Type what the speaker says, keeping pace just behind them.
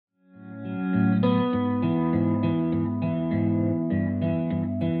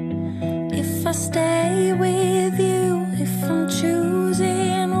I stay with you. If I'm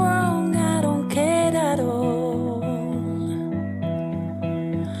choosing wrong, I don't care at all.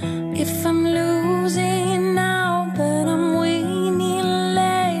 If I'm losing now, but I'm winning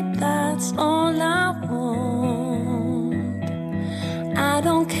late, that's all I want. I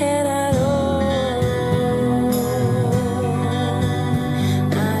don't care at all.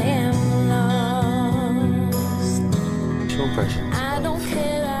 I am lost. Two impressions. I don't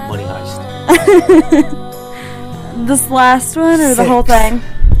care at Money all. Heist. This last one or the whole 6. thing?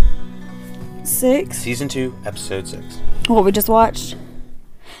 6? Season 2, episode 6. What we just watched?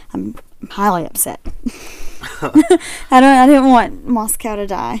 I'm highly upset. I didn't want Moscow to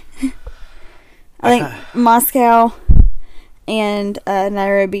die. I think Moscow and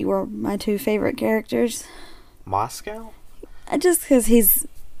Nairobi were my two favorite characters. Moscow? Just because he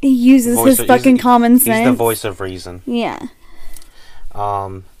uses his fucking common sense. He's the voice of reason. Yeah.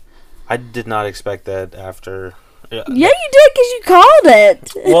 I did not expect that after. Yeah, you did because you called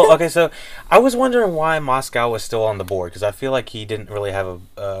it. Well, okay, so I was wondering why Moscow was still on the board because I feel like he didn't really have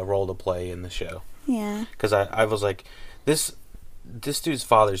a role to play in the show. Yeah. Because I was like, this dude's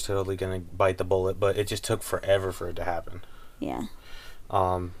father's totally gonna bite the bullet, but it just took forever for it to happen. Yeah.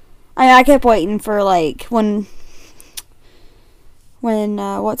 I kept waiting for like when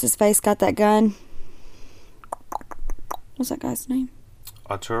what's his face got that gun. What's that guy's name?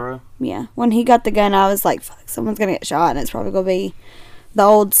 Arturo? Yeah. When he got the gun, I was like, fuck, someone's gonna get shot, and it's probably gonna be the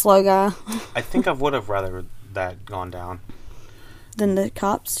old slow guy. I think I would have rather that gone down. Than the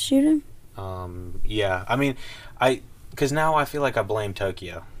cops shoot him? Yeah. I mean, because now I feel like I blame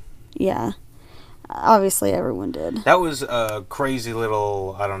Tokyo. Yeah. Obviously, everyone did. That was a crazy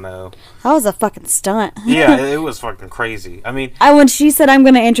little, I don't know. That was a fucking stunt. Yeah, it was fucking crazy. I mean, when she said, I'm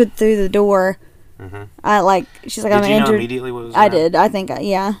gonna enter through the door, she's like, I'm did gonna you know enter. immediately what was I gonna did. I think,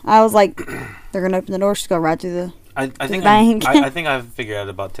 yeah. I was like, they're gonna open the door. She's going right through the. I think bank. I think I figured out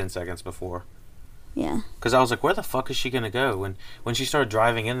about 10 seconds before. Yeah. Because I was like, where the fuck is she going to go? When she started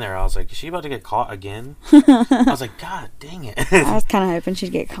driving in there, I was like, is she about to get caught again? I was like, God dang it. I was kind of hoping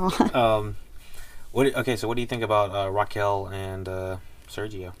she'd get caught. So what do you think about Raquel and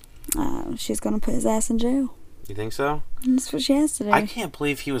Sergio? She's going to put his ass in jail. You think so? That's what she has to do. I can't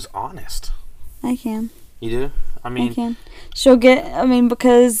believe he was honest. I can. You do? I mean, I can. She'll get,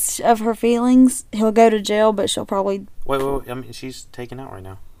 because of her feelings, he'll go to jail, but she'll probably... Wait. I mean, she's taken out right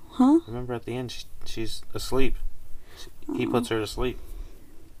now. Huh? Remember at the end, she's asleep. He puts her to sleep.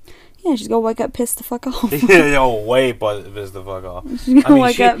 Yeah, she's going to wake up pissed the fuck off. Yeah, way pissed the fuck off. She's going to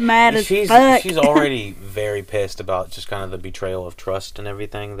wake up mad as fuck. She's already very pissed about just kind of the betrayal of trust and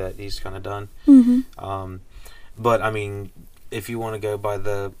everything that he's kind of done. Mm-hmm. But, I mean, if you want to go by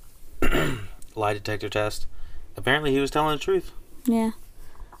the lie detector test, apparently he was telling the truth. Yeah,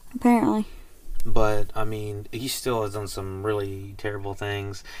 apparently. But, I mean, he still has done some really terrible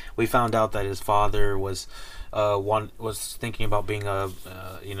things. We found out that his father was thinking about being a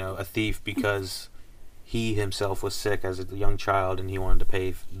thief because he himself was sick as a young child and he wanted to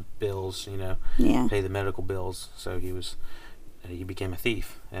pay bills, pay the medical bills. So he became a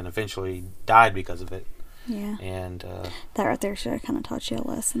thief and eventually died because of it. Yeah. And that right there should have kind of taught you a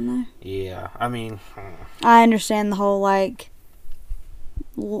lesson, though. Yeah, I mean, I understand the whole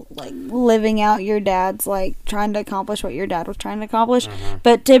living out your dad's trying to accomplish what your dad was trying to accomplish,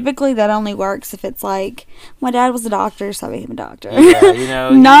 but typically that only works if it's like my dad was a doctor, so I became a doctor. Yeah,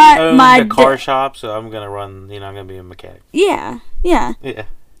 not my car shop, so I'm gonna run. I'm gonna be a mechanic. Yeah.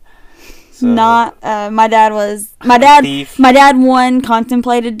 So, not my dad one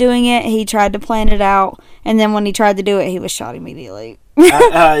contemplated doing it. He tried to plan it out, and then when he tried to do it, he was shot immediately.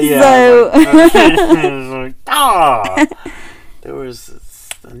 So there was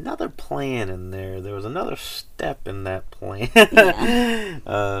another plan in there. There was another step in that plan.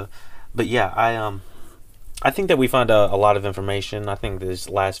 But yeah, I think that we found a lot of information. I think these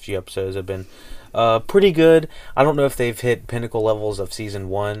last few episodes have been pretty good. I don't know if they've hit pinnacle levels of season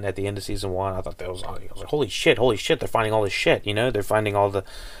 1. At the end of season 1, I thought I was like, holy shit, they're finding all this shit, they're finding all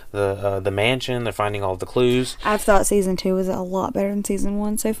the mansion, they're finding all the clues. I've thought season 2 was a lot better than season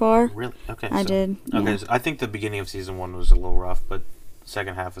 1 so far. Really? Okay. I did. Okay, yeah. so I think the beginning of season 1 was a little rough, but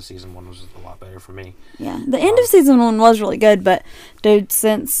second half of season 1 was a lot better for me. Yeah, the end of season 1 was really good, but dude,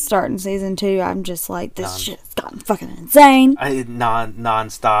 since starting season 2, I'm just like, this shit's gotten fucking insane.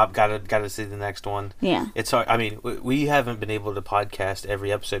 Non-stop. Gotta see the next one. Yeah, it's hard. I mean, we haven't been able to podcast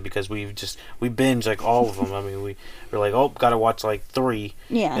every episode because we binge all of them. I mean, we're like, oh, gotta watch 3.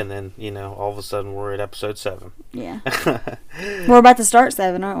 Yeah, and then all of a sudden we're at episode 7. Yeah, we're about to start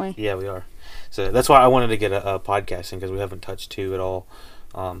 7, aren't we? Yeah, we are. So that's why I wanted to get a podcasting because we haven't touched 2 at all.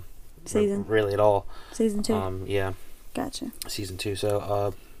 Season. really at all. Season 2. Yeah, Gotcha. season 2.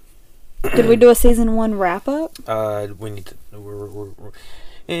 So Did we do a season 1 wrap up? we need to. We're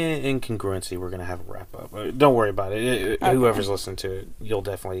in congruency, we're gonna have a wrap up. Don't worry about it. Okay. Whoever's listened to it, you'll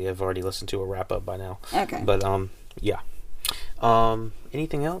definitely have already listened to a wrap up by now. Okay. But yeah.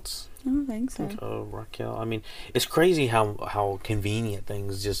 Anything else? I don't think so. Raquel. I mean, it's crazy how convenient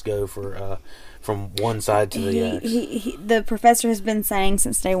things just go for from one side to the next. The professor has been saying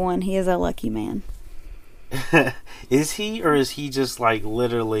since day one he is a lucky man. Is he, or is he just like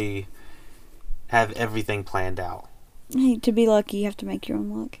literally have everything planned out? Hey, to be lucky, you have to make your own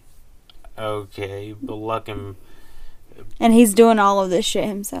luck. Okay, but luck him. And he's doing all of this shit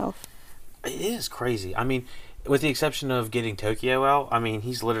himself. It is crazy. I mean, with the exception of getting Tokyo out, I mean,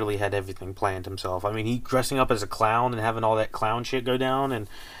 he's literally had everything planned himself. I mean, he dressing up as a clown and having all that clown shit go down, and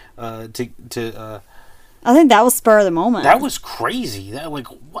I think that was spur of the moment. that was crazy. That, like,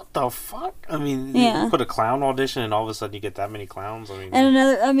 what the fuck? I mean, Yeah. you put a clown audition, and all of a sudden you get that many clowns. I mean,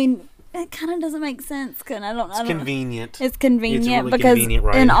 And it kind of doesn't make sense. Cause I don't. convenient. It's convenient It's really because, convenient,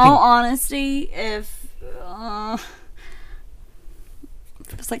 right? in all honesty, if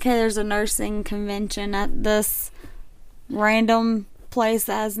it's like, hey, there's a nursing convention at this random place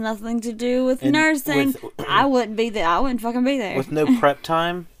that has nothing to do with And nursing, I wouldn't be there. I wouldn't fucking be there. With no prep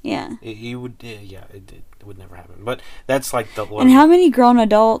time, Yeah. you would. Yeah, it would never happen. But that's like the. And how many grown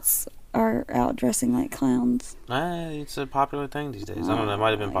adults are out dressing like clowns? It's a popular thing these days. I don't know. It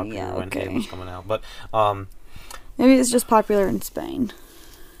might have been popular yeah, when okay. it was coming out, but Maybe it's just popular in Spain.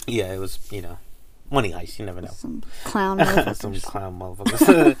 yeah, it was. Money heist. You never know. Some clown Some motherfuckers. clown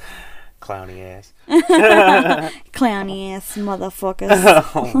motherfuckers. Clowny ass. Clowny ass motherfuckers.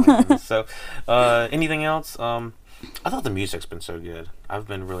 Oh my goodness. So, anything else? I thought the music's been so good. I've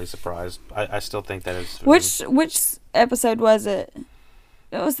been really surprised. I still think that is. Which episode was it?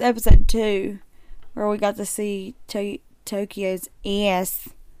 It was episode 2, where we got to see Tokyo's ass,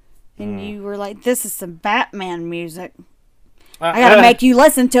 and you were like, "This is some Batman music. I gotta make you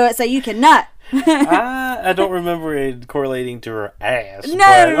listen to it so you can nut." I don't remember it correlating to her ass. No,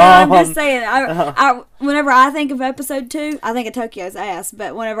 but, I'm just saying. Whenever I think of episode 2, I think of Tokyo's ass.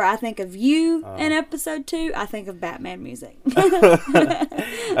 But whenever I think of you in episode 2, I think of Batman music.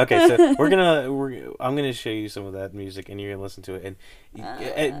 Okay, so I'm gonna show you some of that music, and you're gonna listen to it,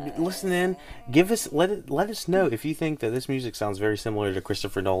 and listen in. Let us know if you think that this music sounds very similar to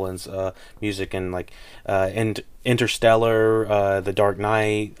Christopher Nolan's music, and like Interstellar, The Dark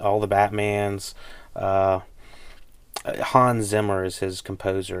Knight, all the Batmans. Hans Zimmer is his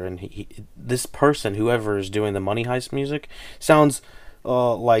composer, and this person, whoever is doing the Money Heist music, sounds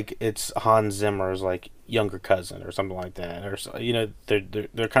like it's Hans Zimmer's like younger cousin or something like that, or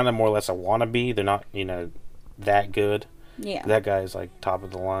they're kind of more or less a wannabe. They're not that good. Yeah. That guy is like top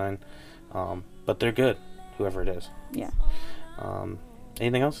of the line, but they're good, whoever it is. Yeah.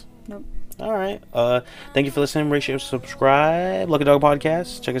 Anything else? Nope. All right. Thank you for listening. Rate, share, subscribe. Lucky Dog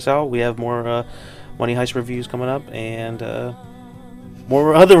Podcast. Check us out. We have more Money Heist reviews coming up, and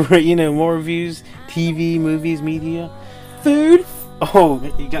more other more reviews, TV, movies, media, food. Oh,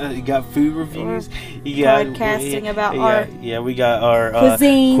 you got food reviews. You got podcasting about we got our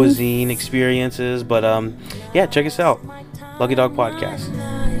cuisine experiences. But yeah, check us out. Lucky Dog Podcast.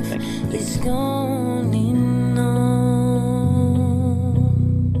 Thank you.